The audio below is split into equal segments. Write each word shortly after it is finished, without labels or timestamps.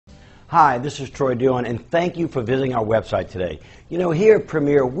Hi, this is Troy Dillon, and thank you for visiting our website today. You know, here at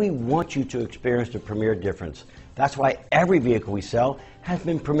Premier, we want you to experience the Premier difference. That's why every vehicle we sell has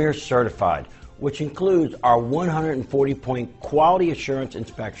been Premier certified, which includes our 140-point quality assurance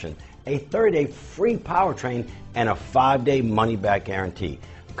inspection, a 30-day free powertrain, and a 5-day money-back guarantee.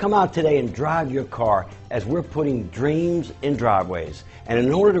 Come out today and drive your car, as we're putting dreams in driveways. And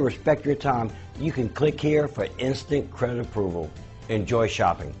in order to respect your time, you can click here for instant credit approval. Enjoy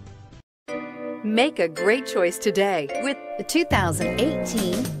shopping. Make a great choice today with the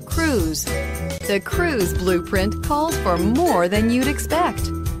 2018 Cruze. The Cruze blueprint calls for more than you'd expect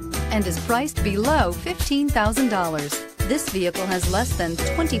and is priced below $15,000. This vehicle has less than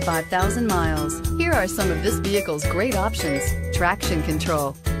 25,000 miles. Here are some of this vehicle's great options: traction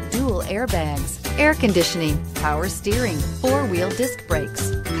control, dual airbags, air conditioning, power steering, 4-wheel disc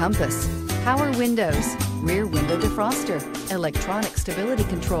brakes, compass, power windows, rear window defroster, electronic stability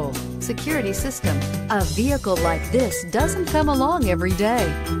control, security system. A vehicle like this doesn't come along every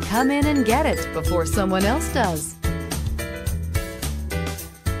day. Come in and get it before someone else does.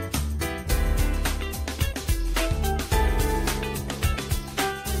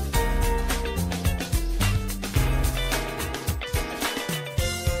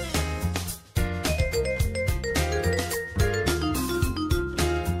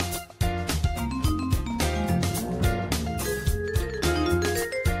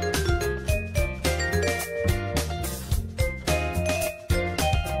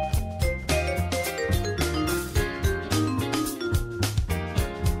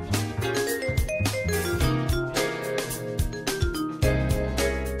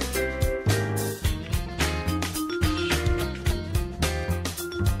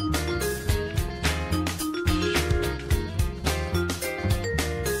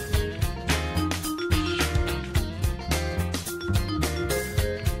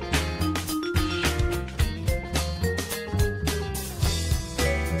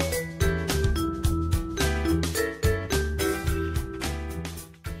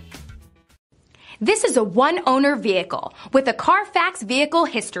 This is a one-owner vehicle with a Carfax Vehicle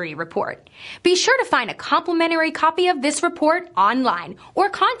History Report. Be sure to find a complimentary copy of this report online or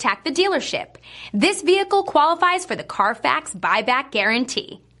contact the dealership. This vehicle qualifies for the Carfax Buyback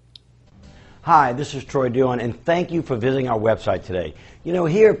Guarantee. Hi, this is Troy Dillon, and thank you for visiting our website today. You know,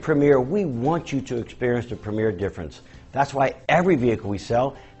 here at Premier, we want you to experience the Premier difference. That's why every vehicle we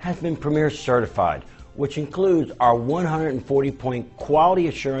sell has been Premier certified, which includes our 140-point quality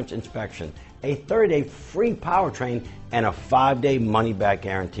assurance inspection, a 30-day free powertrain, and a 5-day money-back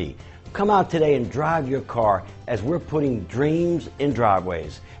guarantee. Come out today and drive your car, as we're putting dreams in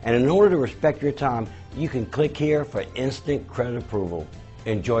driveways. And in order to respect your time, you can click here for instant credit approval.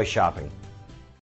 Enjoy shopping.